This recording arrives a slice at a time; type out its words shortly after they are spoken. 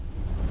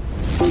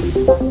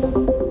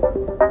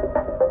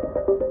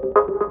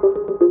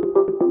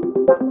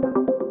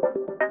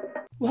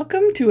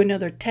Welcome to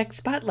another Tech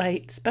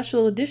Spotlight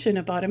special edition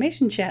of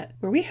Automation Chat,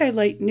 where we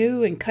highlight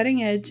new and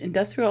cutting-edge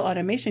industrial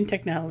automation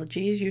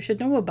technologies you should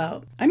know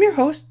about. I'm your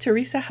host,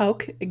 Teresa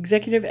Hauk,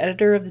 Executive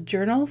Editor of the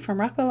Journal from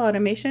Rockwell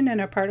Automation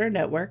and our partner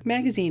network,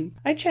 Magazine.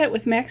 I chat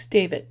with Max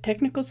David,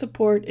 Technical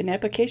Support and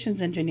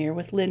Applications Engineer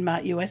with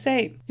Linmot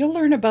USA. You'll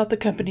learn about the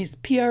company's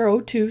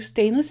PRO2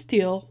 stainless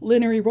steel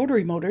linear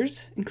rotary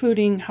motors,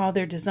 including how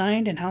they're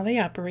designed and how they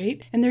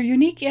operate, and their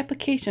unique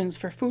applications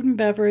for food and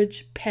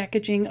beverage,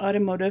 packaging,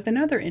 automotive, and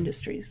other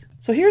industries.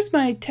 So here's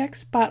my Tech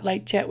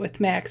Spotlight chat with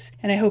Max,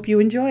 and I hope you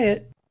enjoy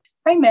it.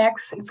 Hi,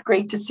 Max. It's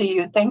great to see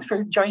you. Thanks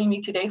for joining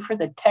me today for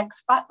the Tech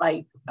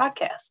Spotlight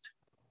podcast.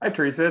 Hi,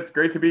 Teresa. It's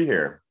great to be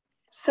here.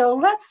 So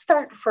let's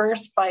start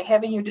first by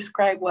having you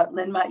describe what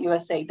Linmot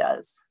USA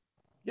does.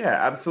 Yeah,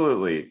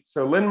 absolutely.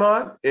 So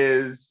Linmot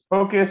is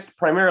focused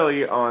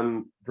primarily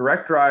on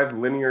direct drive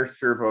linear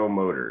servo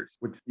motors,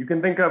 which you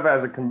can think of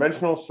as a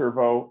conventional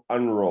servo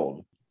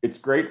unrolled. It's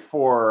great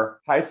for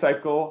high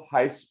cycle,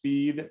 high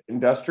speed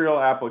industrial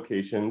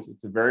applications.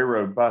 It's a very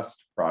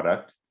robust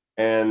product.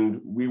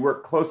 And we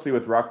work closely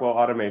with Rockwell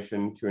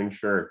Automation to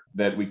ensure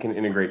that we can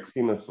integrate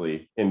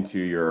seamlessly into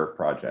your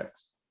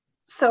projects.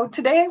 So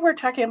today we're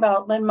talking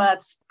about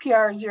Linmot's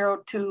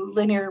PR02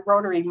 linear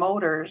rotary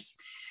motors.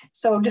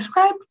 So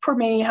describe for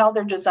me how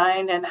they're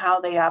designed and how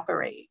they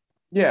operate.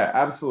 Yeah,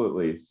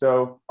 absolutely.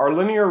 So our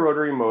linear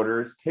rotary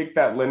motors take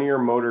that linear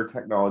motor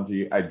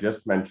technology I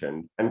just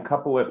mentioned and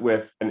couple it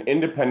with an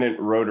independent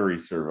rotary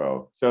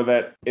servo so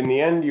that in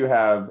the end you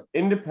have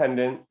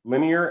independent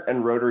linear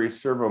and rotary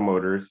servo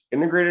motors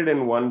integrated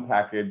in one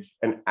package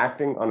and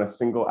acting on a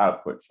single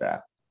output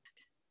shaft.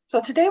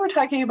 So today we're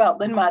talking about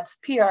Linmot's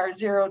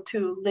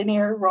PR02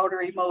 linear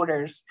rotary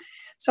motors.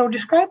 So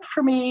describe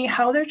for me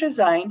how they're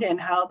designed and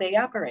how they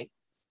operate.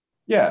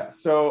 Yeah,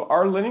 so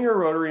our linear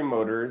rotary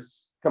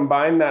motors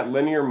combine that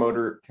linear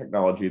motor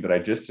technology that I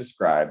just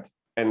described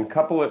and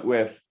couple it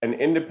with an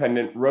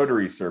independent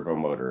rotary servo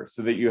motor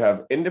so that you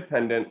have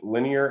independent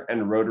linear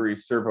and rotary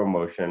servo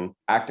motion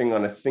acting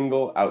on a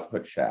single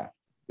output shaft.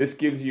 This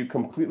gives you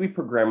completely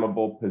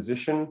programmable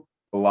position,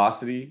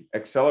 velocity,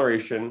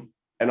 acceleration,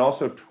 and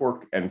also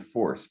torque and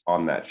force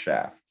on that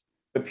shaft.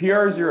 The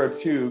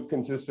PR02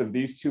 consists of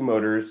these two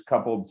motors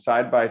coupled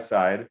side by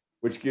side,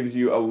 which gives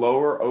you a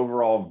lower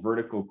overall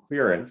vertical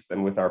clearance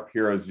than with our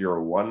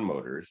PR01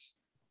 motors.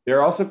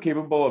 They're also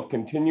capable of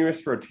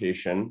continuous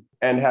rotation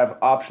and have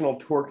optional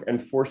torque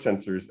and force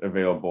sensors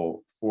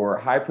available for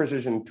high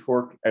precision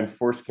torque and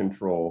force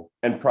control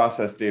and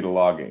process data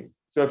logging.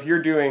 So if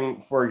you're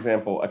doing, for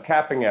example, a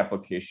capping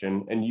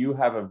application and you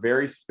have a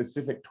very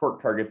specific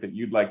torque target that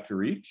you'd like to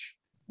reach,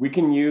 we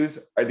can use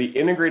the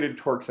integrated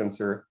torque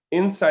sensor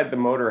inside the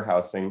motor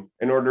housing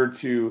in order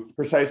to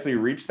precisely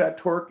reach that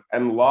torque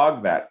and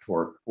log that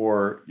torque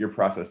for your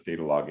process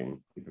data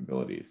logging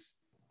capabilities.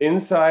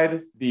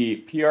 Inside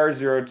the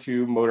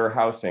PR02 motor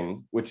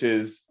housing, which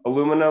is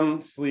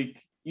aluminum,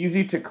 sleek,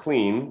 easy to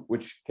clean,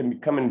 which can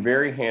come in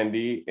very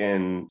handy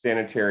in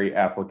sanitary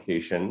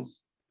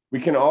applications,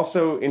 we can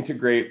also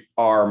integrate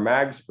our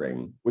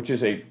MagSpring, which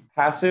is a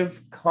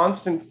passive,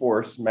 constant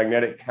force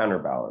magnetic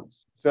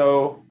counterbalance.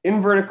 So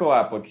in vertical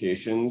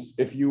applications,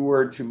 if you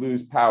were to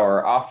lose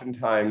power,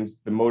 oftentimes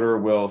the motor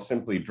will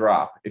simply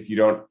drop if you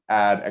don't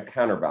add a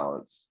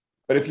counterbalance.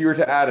 But if you were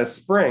to add a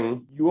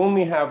spring, you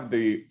only have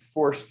the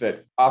force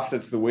that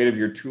offsets the weight of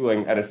your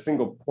tooling at a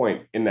single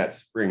point in that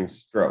spring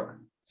stroke.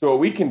 So what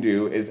we can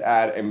do is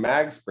add a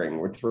mag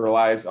spring, which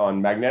relies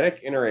on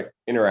magnetic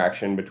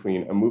interaction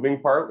between a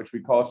moving part, which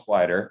we call a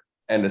slider,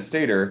 and a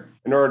stator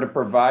in order to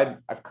provide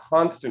a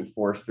constant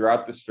force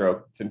throughout the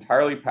stroke. It's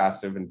entirely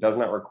passive and does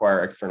not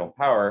require external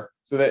power,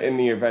 so that in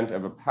the event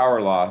of a power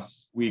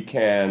loss, we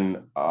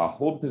can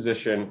hold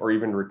position or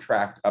even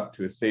retract up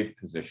to a safe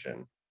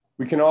position.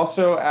 We can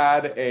also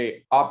add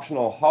an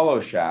optional hollow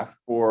shaft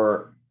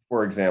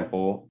for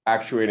example,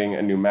 actuating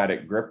a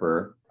pneumatic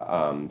gripper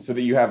so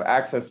that you have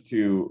access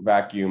to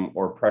vacuum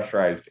or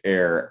pressurized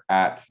air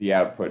at the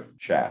output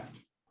shaft.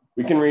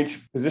 We can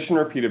reach position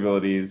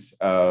repeatabilities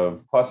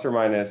of plus or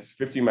minus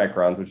 50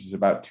 microns, which is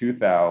about 2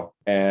 thou,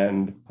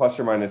 and plus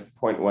or minus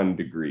 0.1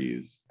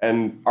 degrees.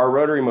 And our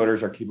rotary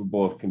motors are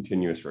capable of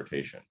continuous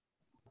rotation.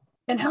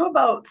 And how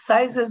about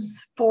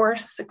sizes,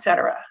 force,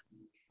 etc.?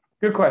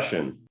 Good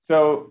question.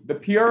 So the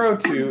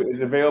PR02 is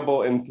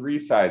available in 3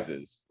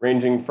 sizes,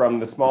 ranging from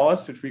the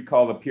smallest, which we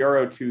call the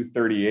PR02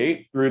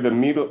 38, through the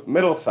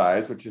middle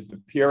size, which is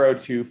the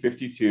PR02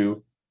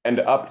 52,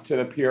 and up to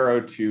the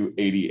PR02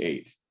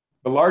 88.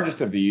 The largest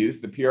of these,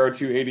 the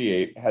PR02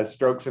 88, has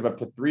strokes of up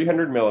to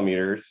 300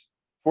 millimeters,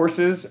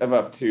 forces of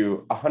up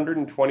to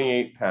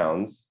 128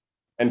 pounds,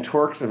 and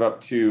torques of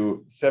up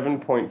to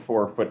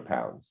 7.4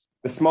 foot-pounds.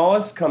 The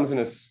smallest comes in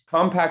a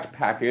compact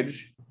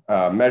package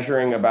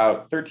measuring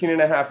about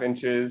 13.5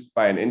 inches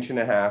by 1.5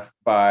 inches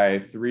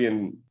by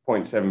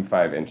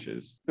 3.75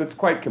 inches. So it's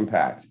quite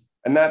compact.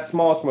 And that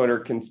smallest motor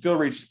can still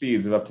reach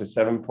speeds of up to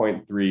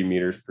 7.3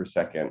 meters per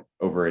second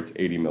over its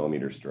 80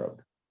 millimeter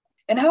stroke.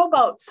 And how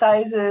about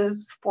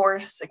sizes,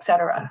 force,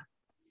 etc.?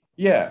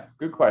 Yeah,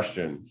 good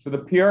question. So the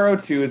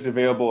PRO2 is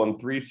available in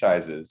 3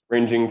 sizes,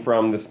 ranging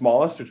from the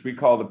smallest, which we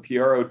call the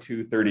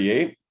PRO2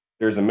 38.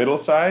 There's a middle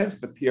size,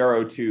 the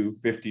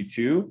PRO2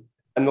 52,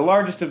 and the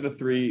largest of the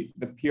 3,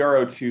 the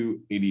PRO2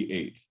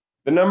 88.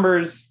 The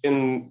numbers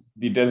in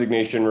the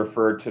designation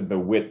refer to the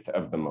width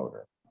of the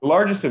motor. The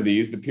largest of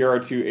these, the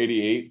PRO2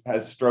 88,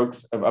 has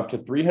strokes of up to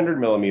 300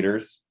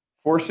 millimeters,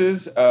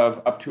 forces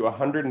of up to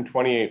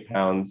 128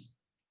 pounds,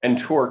 and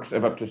torques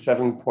of up to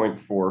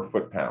 7.4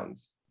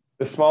 foot-pounds.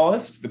 The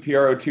smallest, the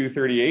PRO2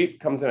 38,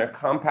 comes in a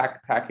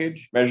compact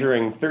package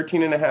measuring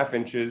 13.5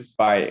 inches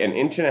by 1.5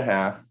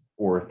 inches,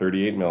 or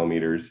 38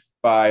 millimeters,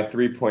 by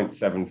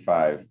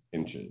 3.75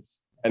 inches.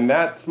 And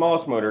that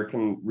smallest motor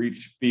can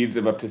reach speeds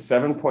of up to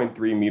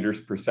 7.3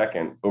 meters per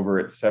second over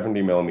its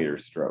 70 millimeter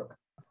stroke.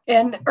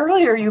 And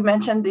earlier you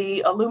mentioned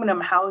the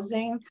aluminum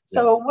housing.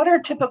 So what are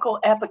typical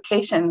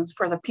applications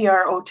for the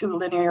PRO2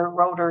 linear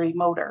rotary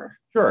motor?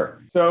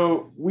 Sure.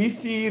 So we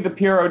see the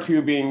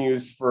PRO2 being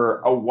used for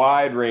a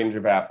wide range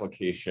of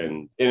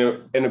applications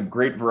in a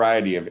great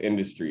variety of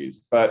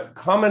industries, but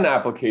common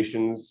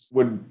applications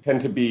would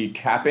tend to be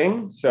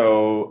capping.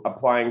 So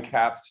applying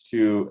caps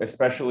to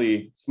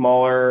especially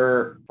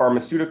smaller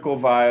pharmaceutical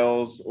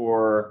vials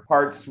or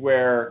parts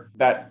where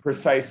that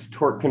precise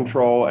torque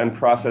control and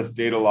process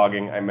data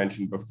logging I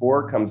mentioned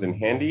before comes in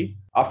handy.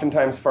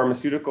 Oftentimes,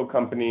 pharmaceutical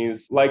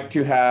companies like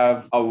to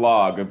have a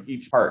log of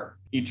each part,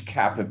 each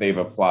cap that they've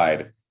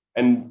applied.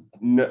 And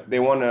they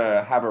want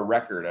to have a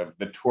record of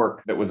the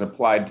torque that was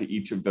applied to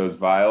each of those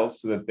vials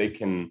so that they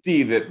can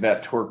see that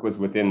that torque was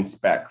within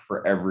spec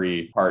for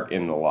every part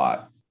in the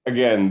lot.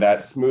 Again,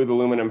 that smooth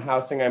aluminum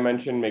housing I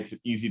mentioned makes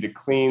it easy to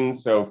clean.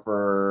 So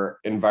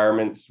for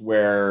environments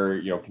where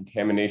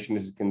contamination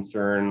is a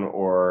concern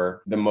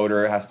or the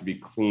motor has to be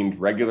cleaned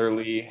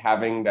regularly,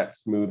 having that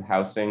smooth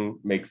housing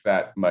makes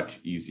that much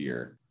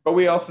easier. But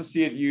we also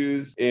see it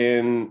used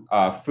in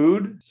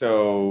food.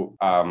 So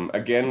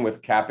again,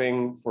 with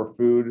capping for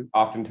food,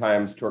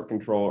 oftentimes torque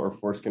control or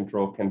force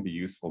control can be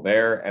useful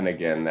there. And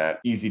again,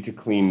 that easy to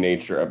clean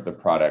nature of the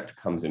product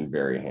comes in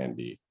very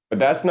handy. But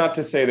that's not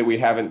to say that we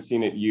haven't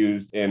seen it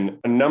used in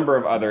a number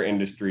of other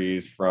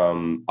industries,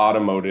 from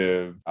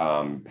automotive,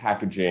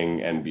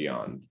 packaging, and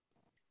beyond.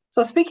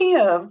 So speaking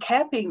of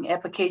capping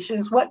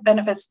applications, what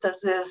benefits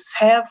does this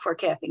have for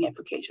capping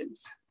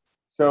applications?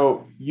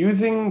 So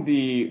using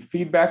the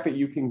feedback that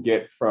you can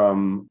get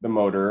from the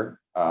motor,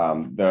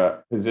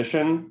 the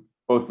position,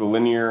 both the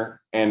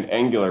linear and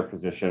angular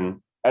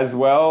position, as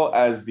well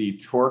as the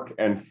torque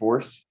and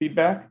force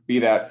feedback, be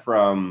that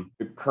from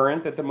the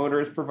current that the motor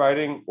is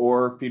providing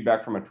or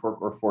feedback from a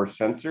torque or force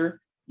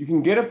sensor, you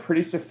can get a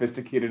pretty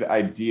sophisticated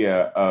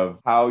idea of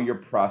how your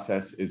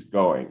process is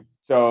going.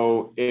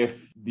 So if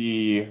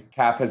the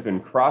cap has been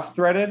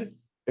cross-threaded,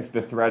 if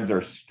the threads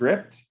are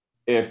stripped,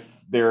 if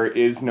there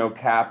is no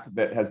cap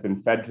that has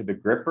been fed to the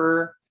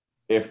gripper,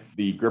 if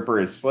the gripper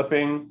is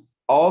slipping,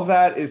 all of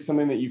that is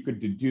something that you could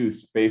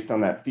deduce based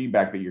on that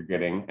feedback that you're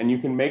getting, and you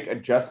can make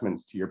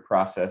adjustments to your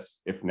process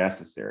if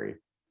necessary.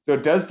 So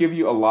it does give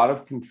you a lot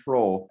of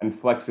control and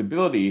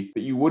flexibility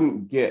that you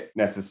wouldn't get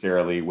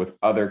necessarily with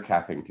other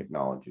capping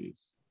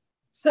technologies.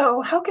 So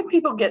how can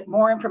people get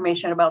more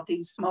information about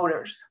these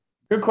motors?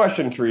 Good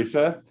question,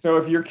 Teresa. So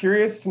if you're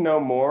curious to know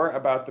more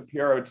about the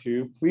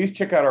PRO2, please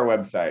check out our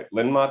website,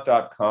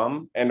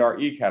 linmot.com, and our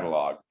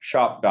e-catalog,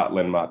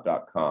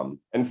 shop.linmot.com.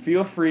 And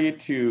feel free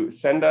to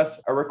send us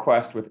a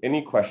request with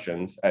any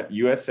questions at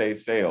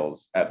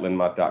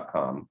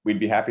usasales@linmot.com. We'd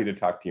be happy to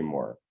talk to you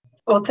more.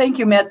 Well, thank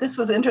you, Matt. This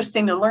was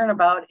interesting to learn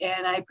about,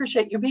 and I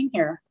appreciate you being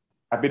here.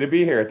 Happy to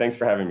be here. Thanks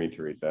for having me,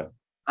 Teresa.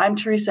 I'm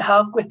Teresa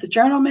Hauk with the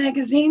Journal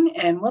Magazine,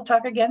 and we'll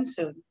talk again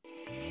soon.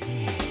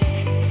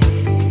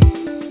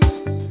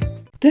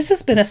 This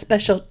has been a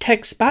special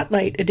Tech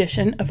Spotlight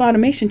edition of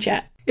Automation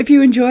Chat. If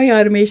you enjoy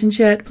Automation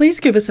Chat, please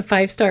give us a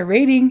 5-star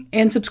rating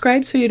and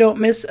subscribe so you don't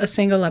miss a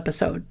single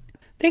episode.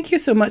 Thank you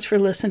so much for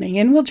listening,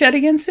 and we'll chat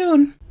again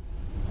soon.